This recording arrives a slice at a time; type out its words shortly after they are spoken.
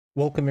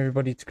Welcome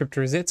everybody to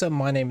Crypto Rosetta.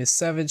 My name is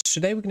Savage.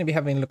 Today we're going to be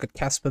having a look at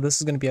KASPA. This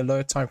is going to be a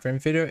lower time frame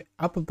video.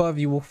 Up above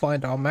you will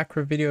find our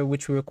macro video,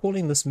 which we were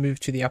calling this move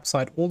to the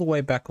upside all the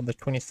way back on the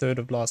 23rd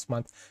of last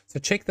month. So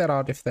check that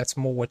out if that's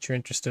more what you're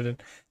interested in.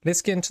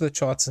 Let's get into the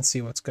charts and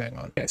see what's going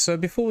on. Okay, so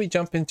before we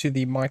jump into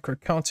the micro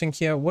counting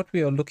here, what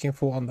we are looking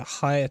for on the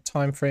higher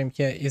time frame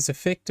here is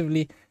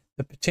effectively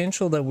the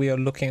potential that we are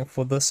looking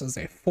for this as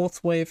a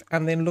fourth wave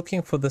and then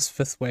looking for this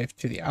fifth wave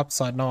to the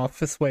upside. Now our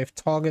fifth wave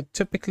target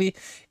typically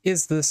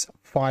is this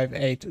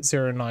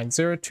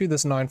 58090 to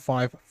this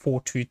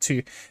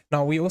 95422.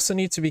 Now we also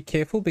need to be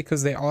careful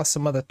because there are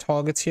some other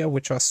targets here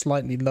which are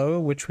slightly lower,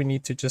 which we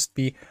need to just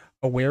be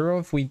aware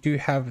of. We do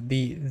have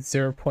the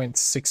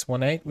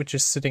 0.618 which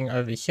is sitting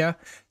over here,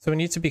 so we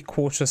need to be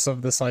cautious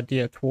of this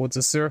idea towards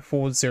a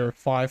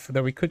 0405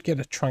 that we could get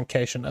a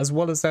truncation. As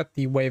well as that,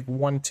 the wave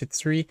 1 to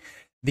 3,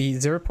 the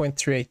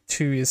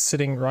 0.382 is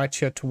sitting right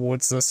here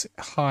towards this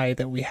high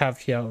that we have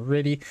here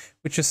already,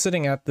 which is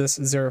sitting at this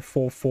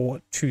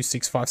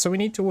 044265. So we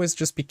need to always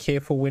just be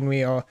careful when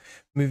we are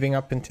moving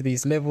up into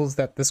these levels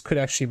that this could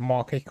actually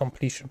mark a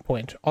completion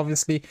point.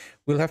 Obviously,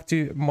 we'll have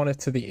to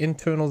monitor the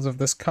internals of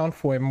this count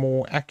for a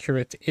more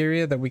accurate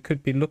area that we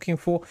could be looking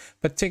for.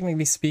 But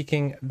technically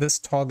speaking, this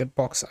target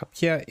box up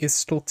here is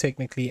still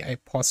technically a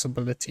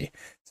possibility.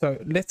 So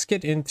let's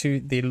get into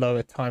the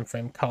lower time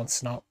frame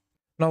counts now.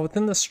 Now,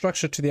 within the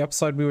structure to the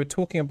upside, we were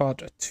talking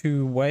about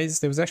two ways.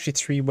 There was actually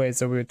three ways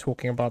that we were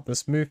talking about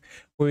this move,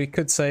 where we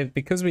could say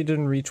because we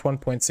didn't reach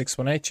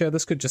 1.618 here,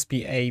 this could just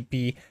be A,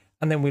 B,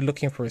 and then we're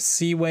looking for a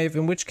C wave,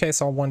 in which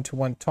case our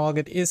one-to-one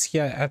target is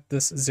here at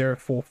this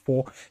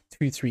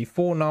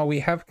 044234. Now, we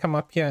have come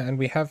up here and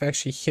we have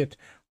actually hit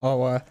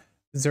our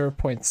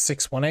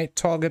 0.618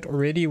 target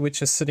already,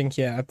 which is sitting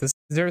here at this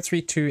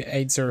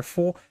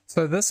 032804.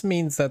 So this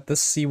means that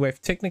this C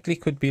wave technically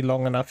could be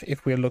long enough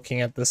if we're looking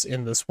at this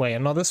in this way.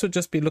 And now this would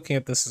just be looking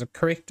at this as a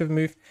corrective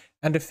move,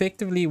 and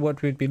effectively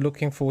what we'd be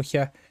looking for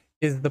here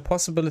is the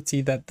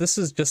possibility that this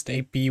is just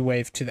a B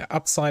wave to the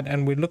upside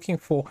and we're looking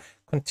for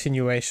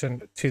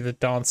continuation to the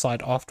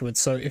downside afterwards.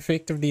 So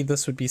effectively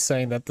this would be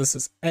saying that this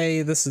is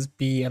A, this is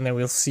B, and then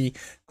we'll see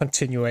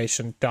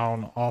continuation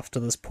down after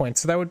this point.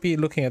 So that would be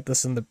looking at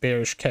this in the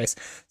bearish case.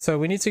 So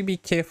we need to be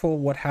careful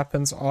what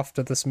happens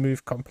after this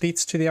move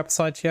completes to the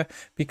upside here,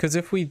 because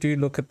if we do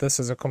look at this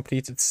as a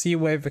completed C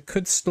wave, it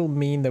could still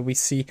mean that we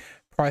see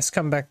price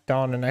come back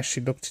down and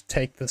actually look to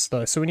take this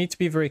low. So we need to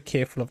be very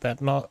careful of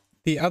that. Now,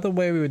 the other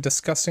way we were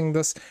discussing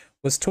this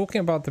was talking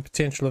about the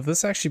potential of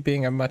this actually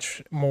being a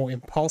much more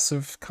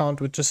impulsive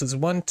count, which just is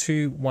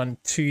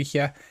 1212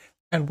 here.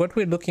 And what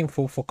we're looking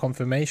for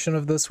confirmation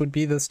of this would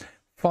be this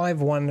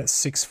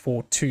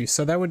 51642.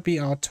 So that would be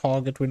our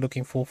target we're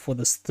looking for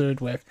this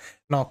third wave.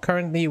 Now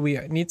currently we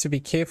need to be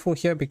careful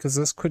here because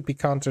this could be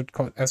counted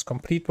as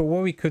complete, but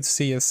what we could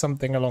see is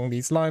something along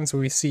these lines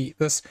where we see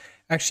this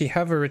actually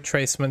have a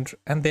retracement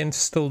and then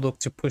still look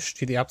to push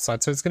to the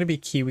upside. So it's going to be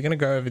key. We're going to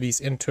go over these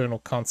internal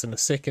counts in a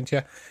second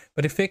here,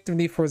 but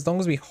effectively for as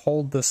long as we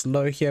hold this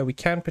low here, we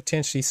can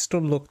potentially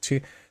still look to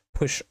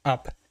push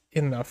up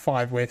in the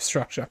 5-wave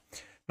structure.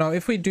 Now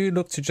if we do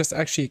look to just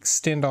actually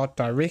extend out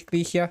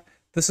directly here,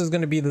 this is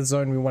going to be the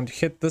zone we want to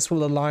hit. This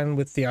will align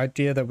with the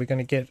idea that we're going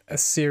to get a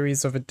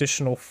series of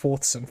additional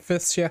fourths and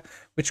fifths here,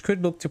 which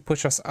could look to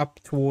push us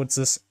up towards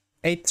this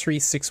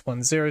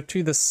 83610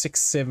 to the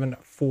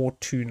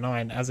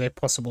 67429 as a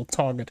possible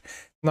target.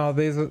 Now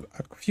there's a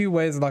few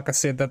ways, like I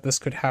said, that this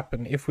could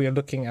happen if we are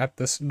looking at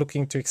this,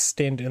 looking to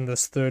extend in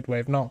this third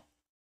wave. Now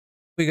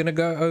we're going to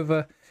go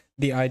over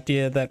the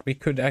idea that we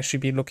could actually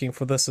be looking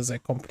for this as a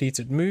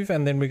completed move,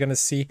 and then we're going to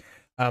see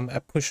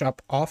a push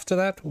up after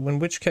that, in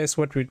which case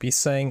what we'd be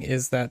saying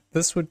is that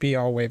this would be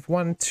our wave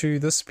 1, 2,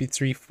 this would be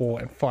 3,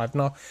 4, and 5.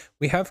 Now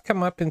we have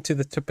come up into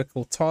the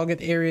typical target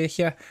area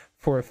here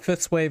for a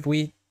fifth wave.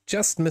 We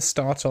just missed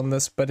out on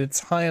this, but it's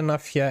high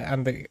enough here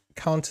and the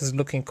count is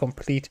looking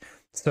complete.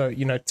 So,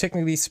 you know,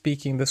 technically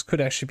speaking, this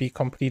could actually be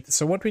completed.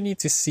 So what we need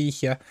to see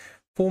here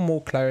for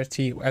more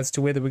clarity as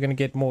to whether we're going to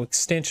get more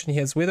extension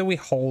here is whether we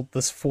hold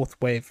this fourth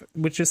wave,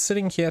 which is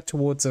sitting here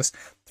towards us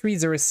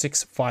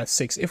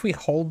 30656. If we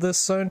hold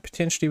this zone,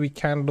 potentially we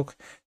can look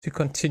to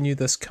continue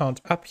this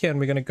count up here, and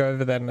we're going to go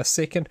over that in a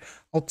second.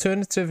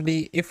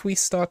 Alternatively, if we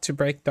start to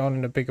break down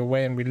in a bigger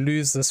way and we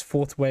lose this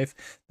fourth wave,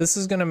 this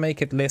is going to make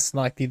it less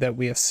likely that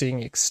we are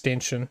seeing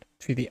extension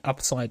to the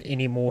upside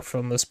anymore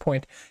from this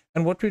point.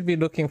 And what we'd be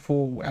looking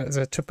for as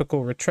a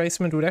typical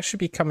retracement would actually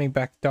be coming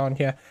back down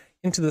here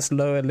into this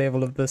lower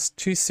level of this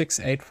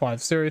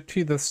 26850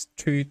 to this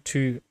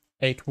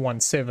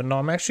 22817. Now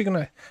I'm actually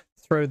going to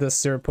throw this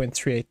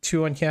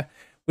 0.382 on here,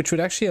 which would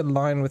actually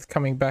align with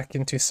coming back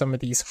into some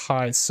of these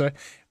highs. So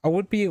I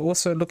would be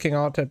also looking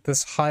out at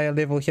this higher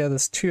level here,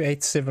 this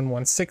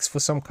 28716, for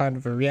some kind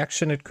of a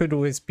reaction. It could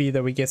always be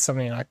that we get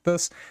something like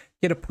this,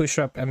 get a push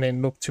up, and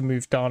then look to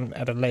move down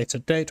at a later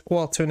date. Or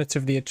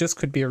alternatively, it just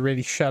could be a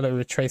really shallow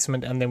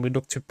retracement and then we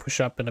look to push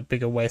up in a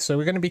bigger way. So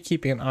we're going to be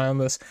keeping an eye on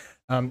this.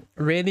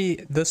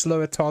 Really, this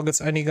lower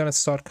target's only going to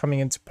start coming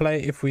into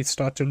play if we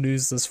start to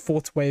lose this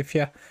fourth wave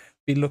here.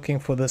 be looking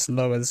for this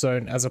lower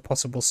zone as a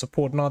possible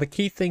support. Now, the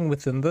key thing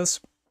within this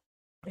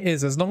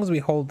is as long as we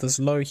hold this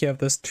low here,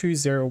 this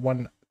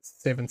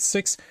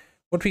 20176,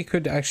 what we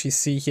could actually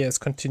see here is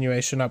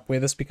continuation up where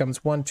this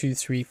becomes 1, 2,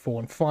 3, 4,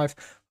 and 5.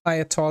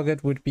 Higher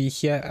target would be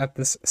here at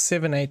this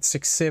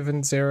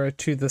 78670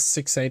 to the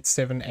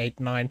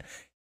 68789,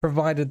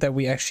 provided that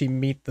we actually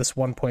meet this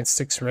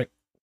 1.618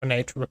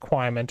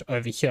 requirement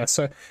over here.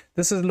 So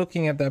this is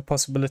looking at that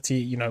possibility,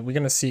 you know, we're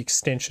going to see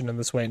extension in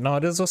this way. Now,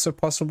 it is also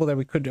possible that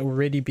we could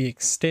already be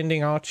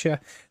extending out here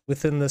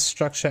within this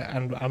structure,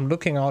 and I'm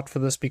looking out for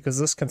this because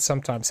this can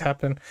sometimes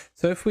happen.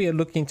 So if we are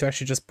looking to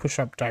actually just push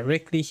up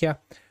directly here,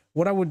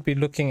 what I would be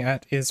looking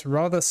at is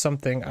rather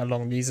something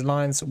along these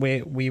lines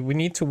where we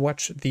need to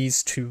watch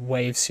these two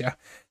waves here.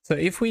 So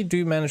if we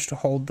do manage to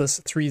hold this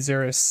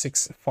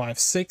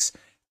 30656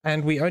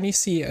 and we only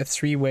see a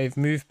 3-wave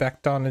move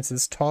back down into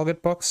this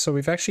target box, so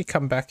we've actually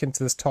come back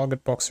into this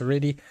target box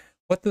already.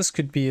 What this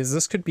could be is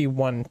this could be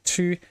 1,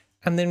 2,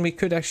 and then we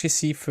could actually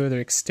see further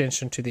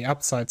extension to the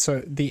upside.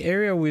 So the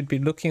area we'd be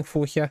looking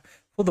for here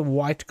for the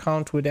white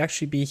count would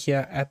actually be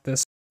here at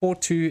this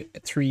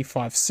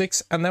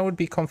 42356, and that would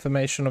be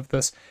confirmation of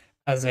this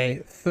as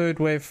a 3rd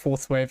wave,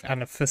 4th wave,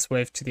 and a 5th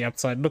wave to the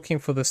upside, looking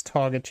for this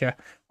target here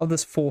of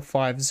this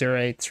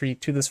 45083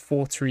 to this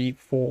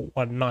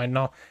 43419.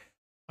 Now,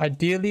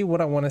 ideally what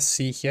I want to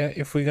see here,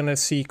 if we're going to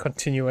see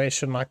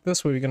continuation like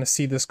this, where we're going to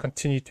see this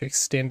continue to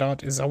extend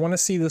out, is I want to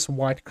see this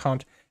white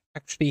count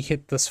actually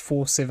hit this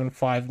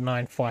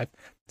 47595.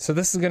 So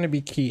this is going to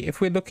be key.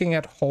 If we're looking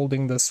at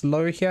holding this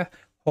low here,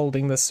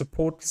 holding the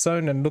support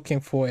zone and looking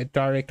for a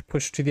direct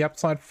push to the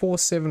upside,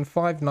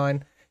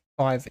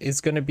 47595 is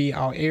going to be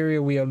our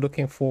area we are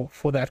looking for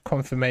that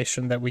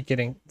confirmation that we're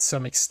getting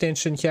some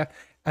extension here.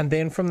 And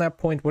then from that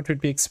point, what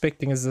we'd be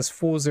expecting is this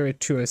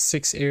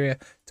 40206 area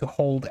to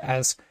hold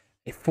as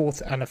a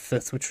 4th and a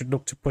 5th, which would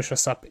look to push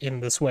us up in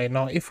this way.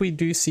 Now, if we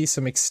do see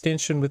some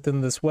extension within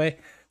this way,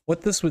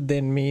 what this would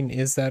then mean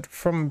is that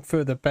from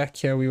further back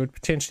here, we would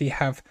potentially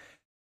have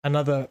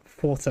another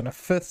 4th and a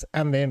 5th,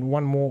 and then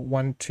one more,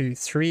 1, 2,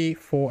 3,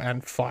 4,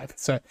 and 5.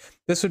 So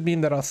this would mean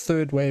that our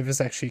 3rd wave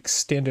is actually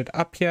extended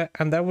up here,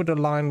 and that would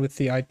align with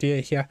the idea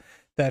here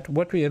that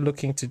what we are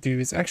looking to do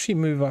is actually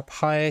move up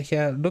higher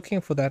here, looking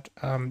for that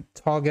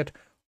target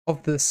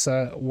of this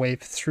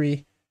wave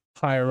 3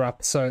 higher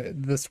up. So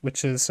this,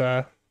 which is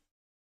here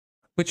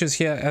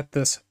at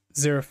this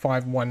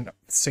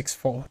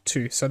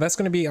 051642. So that's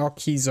going to be our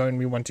key zone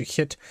we want to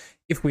hit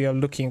if we are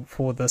looking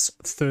for this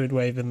 3rd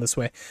wave in this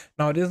way.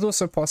 Now, it is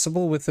also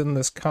possible within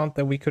this count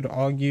that we could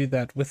argue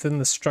that within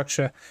the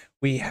structure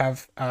we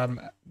have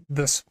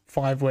this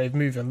 5-wave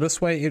move in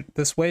this way.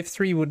 This wave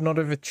 3 would not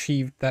have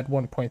achieved that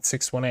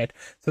 1.618.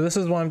 So this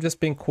is why I'm just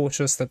being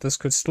cautious that this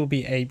could still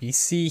be A, B,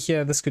 C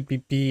here. This could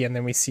be B, and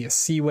then we see a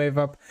C wave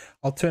up.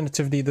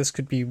 Alternatively, this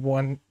could be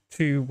 1,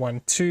 2,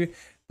 1, 2.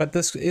 But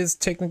this is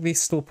technically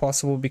still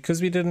possible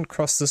because we didn't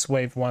cross this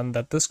wave 1,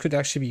 that this could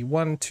actually be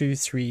 1, 2,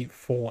 3,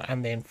 4,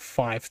 and then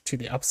 5 to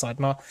the upside.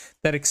 Now,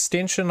 that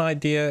extension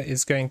idea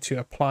is going to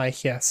apply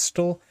here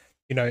still.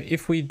 You know,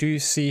 if we do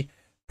see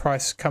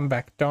price come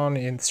back down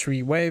in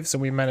 3 waves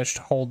and we manage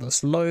to hold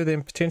this low,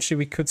 then potentially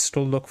we could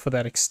still look for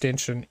that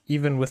extension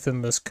even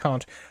within this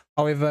count.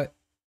 However,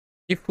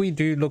 if we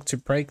do look to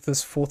break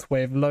this 4th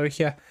wave low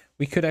here,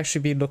 we could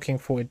actually be looking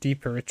for a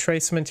deeper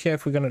retracement here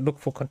if we're going to look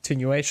for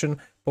continuation.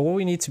 But what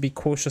we need to be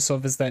cautious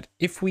of is that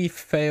if we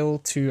fail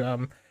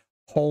to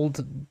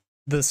hold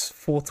this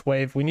 4th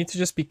wave, we need to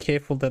just be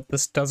careful that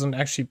this doesn't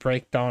actually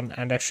break down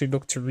and actually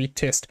look to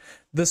retest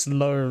this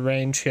lower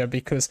range here,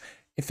 because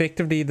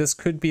effectively this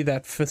could be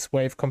that 5th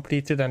wave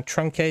completed and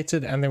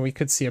truncated, and then we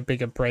could see a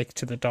bigger break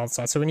to the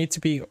downside. So we need to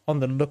be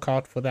on the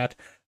lookout for that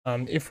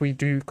if we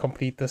do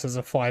complete this as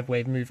a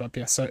 5-wave move up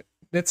here. So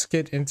let's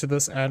get into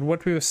this. And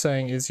what we were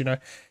saying is, you know,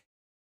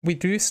 we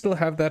do still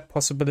have that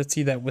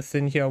possibility that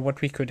within here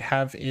what we could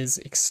have is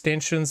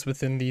extensions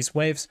within these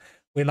waves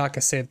where, like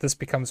I said, this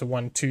becomes a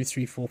 1, 2,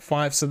 3, 4,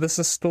 5. So this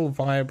is still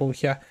viable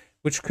here,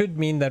 which could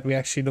mean that we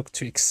actually look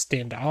to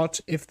extend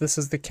out if this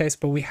is the case.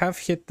 But we have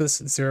hit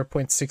this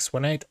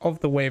 0.618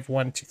 of the wave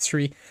 1 to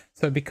 3.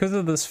 So because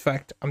of this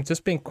fact, I'm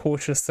just being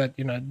cautious that,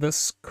 you know,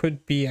 this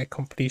could be a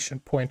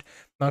completion point.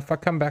 Now, if I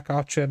come back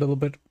out here a little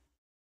bit,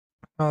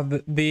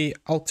 the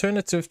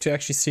alternative to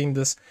actually seeing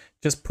this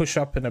just push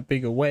up in a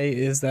bigger way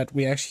is that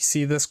we actually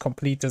see this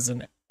complete as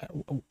an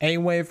A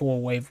wave or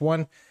wave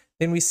 1.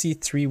 Then we see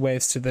 3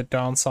 waves to the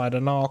downside,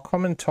 and our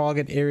common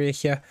target area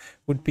here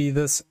would be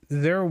this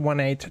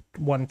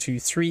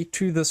 018123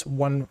 to this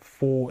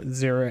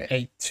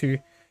 14082.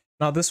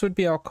 Now this would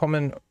be our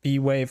common B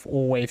wave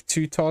or wave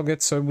 2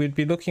 target, so we'd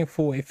be looking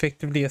for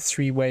effectively a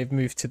 3-wave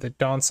move to the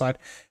downside.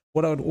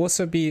 What I would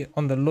also be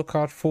on the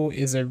lookout for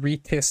is a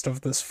retest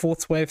of this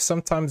 4th wave.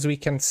 Sometimes we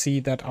can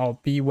see that our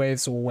B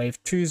waves or wave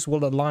 2s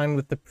will align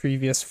with the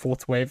previous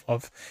 4th wave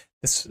of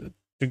this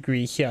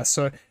degree here.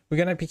 So we're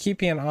going to be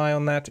keeping an eye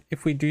on that.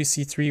 If we do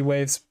see 3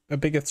 waves, a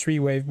bigger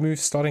 3-wave move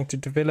starting to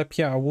develop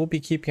here, I will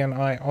be keeping an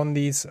eye on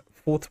these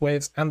 4th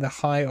waves and the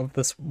high of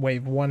this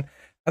wave 1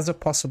 as a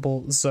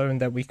possible zone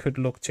that we could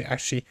look to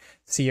actually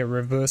see a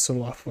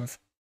reversal off with.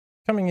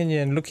 Coming in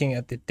here and looking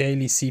at the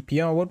daily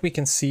CPR, what we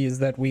can see is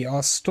that we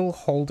are still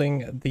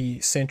holding the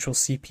central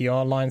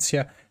CPR lines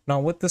here. Now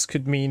what this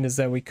could mean is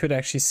that we could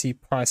actually see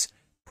price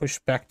push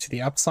back to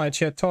the upside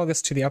here.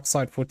 Targets to the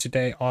upside for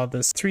today are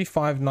this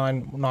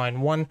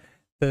 35991,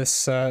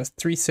 this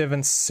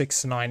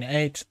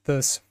 37698,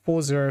 this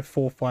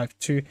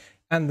 40452,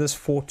 and this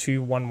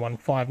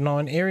 42115. Now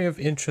an area of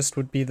interest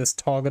would be this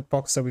target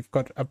box that we've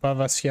got above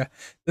us here.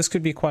 This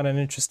could be quite an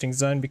interesting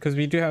zone because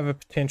we do have a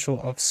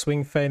potential of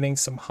swing failing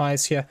some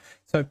highs here.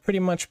 So pretty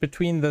much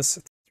between this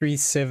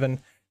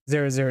 37000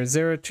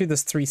 to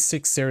this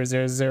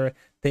 36000,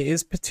 there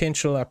is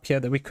potential up here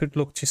that we could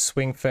look to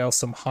swing fail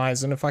some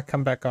highs. And if I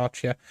come back out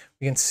here,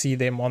 we can see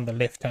them on the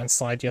left hand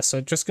side here. So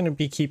just going to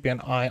be keeping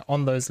an eye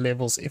on those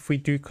levels. If we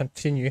do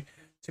continue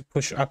to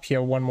push up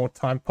here one more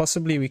time,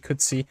 possibly we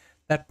could see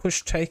that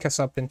push take us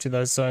up into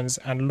those zones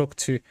and look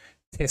to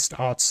test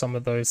out some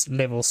of those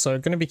levels. So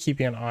going to be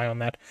keeping an eye on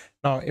that.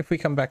 Now if we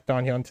come back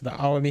down here onto the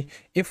hourly,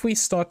 if we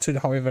start to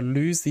however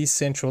lose these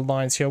central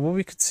lines here, what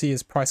we could see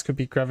is price could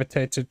be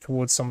gravitated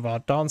towards some of our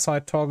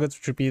downside targets,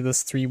 which would be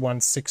this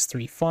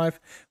 31635,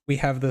 we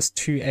have this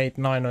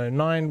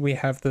 28909, we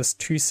have this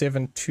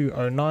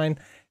 27209,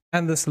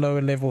 and this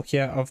lower level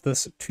here of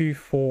this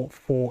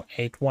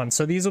 24481.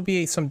 So these will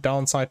be some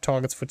downside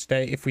targets for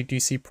today if we do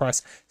see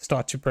price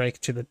start to break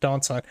to the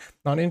downside.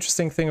 Now an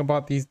interesting thing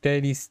about these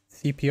daily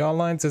CPR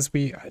lines is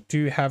we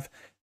do have,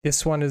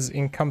 this one is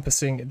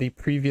encompassing the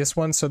previous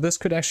one, so this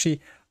could actually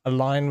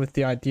align with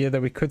the idea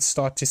that we could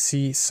start to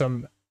see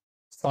some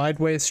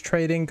sideways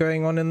trading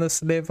going on in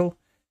this level.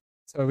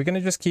 So we're going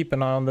to just keep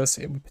an eye on this.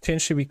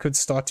 Potentially we could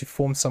start to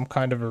form some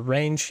kind of a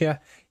range here.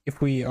 If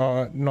we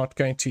are not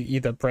going to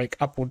either break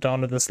up or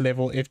down at this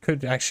level, it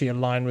could actually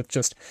align with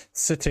just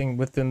sitting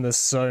within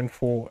this zone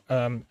for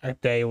a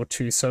day or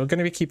two. So we're going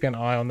to be keeping an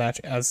eye on that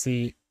as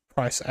the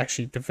price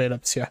actually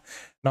develops here.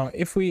 Now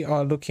if we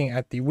are looking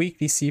at the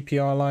weekly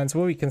CPR lines,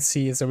 what we can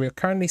see is that we are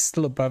currently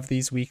still above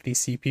these weekly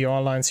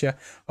CPR lines here.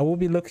 I will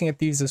be looking at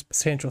these as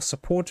potential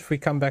support. If we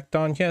come back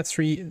down here,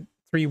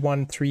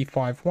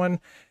 31351,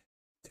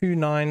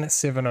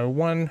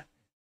 29701,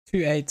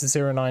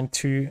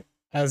 28092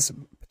 as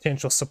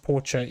potential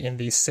support here in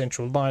these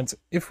central lines.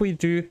 If we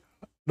do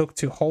look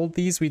to hold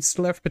these, we'd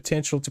still have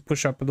potential to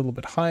push up a little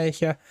bit higher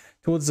here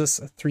towards this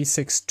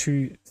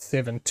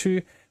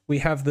 36272. We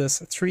have this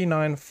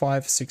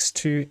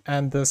 39562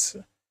 and this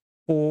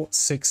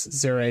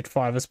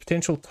 46085 as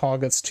potential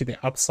targets to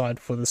the upside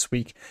for this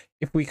week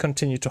if we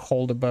continue to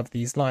hold above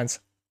these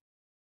lines.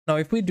 Now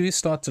if we do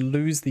start to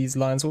lose these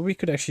lines, what we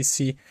could actually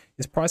see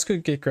is price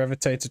could get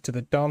gravitated to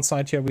the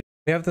downside here. We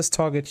have this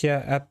target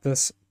here at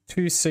this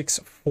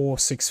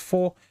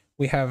 26464,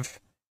 we have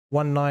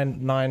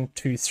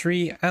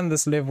 19923, and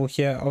this level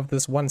here of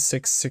this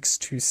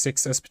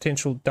 16626 as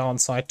potential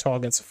downside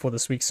targets for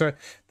this week. So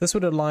this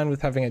would align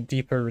with having a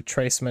deeper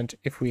retracement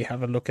if we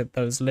have a look at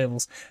those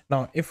levels.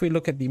 Now if we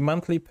look at the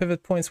monthly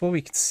pivot points, what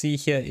we can see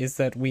here is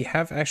that we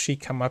have actually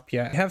come up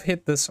here, we have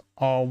hit this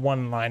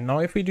R1 line. Now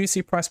if we do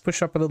see price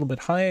push up a little bit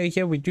higher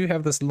here, we do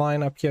have this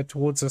line up here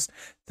towards this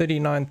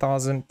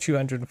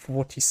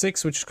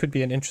 39,246, which could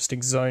be an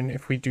interesting zone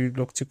if we do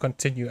look to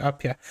continue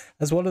up here.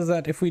 As well as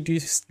that, if we do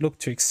look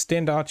to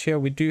extend out here,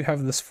 we do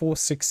have this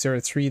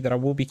 4603 that I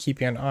will be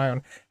keeping an eye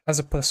on as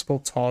a possible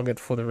target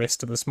for the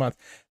rest of this month.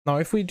 Now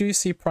if we do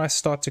see price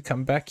start to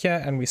come back here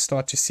and we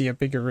start to see a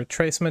bigger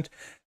retracement,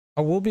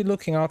 I will be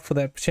looking out for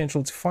that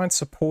potential to find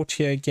support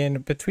here again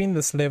between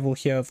this level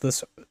here of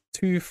this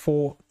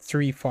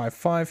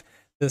 24355,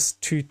 this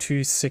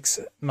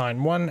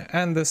 22691,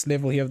 and this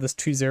level here of this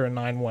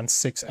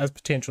 20916 as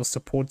potential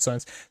support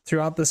zones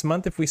throughout this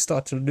month. If we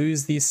start to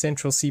lose these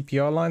central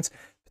CPR lines,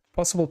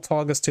 possible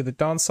targets to the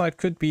downside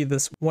could be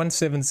this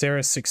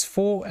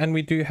 17064, and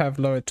we do have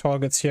lower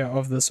targets here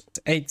of this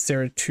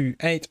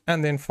 8028,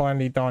 and then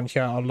finally down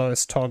here our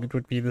lowest target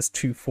would be this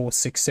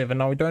 2467.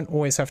 Now we don't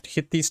always have to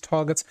hit these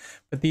targets,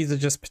 but these are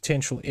just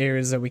potential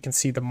areas that we can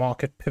see the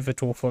market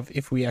pivot off of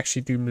if we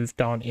actually do move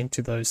down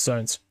into those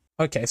zones.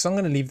 Okay, so I'm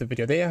going to leave the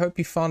video there. I hope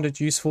you found it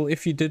useful.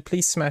 If you did,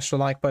 please smash the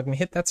like button,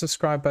 hit that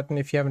subscribe button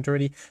if you haven't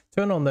already,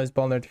 turn on those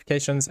bell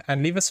notifications,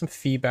 and leave us some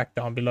feedback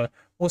down below.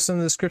 Also in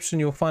the description,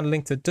 you'll find a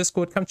link to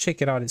Discord. Come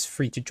check it out. It's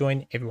free to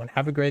join. Everyone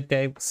have a great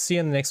day. We'll see you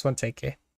in the next one. Take care.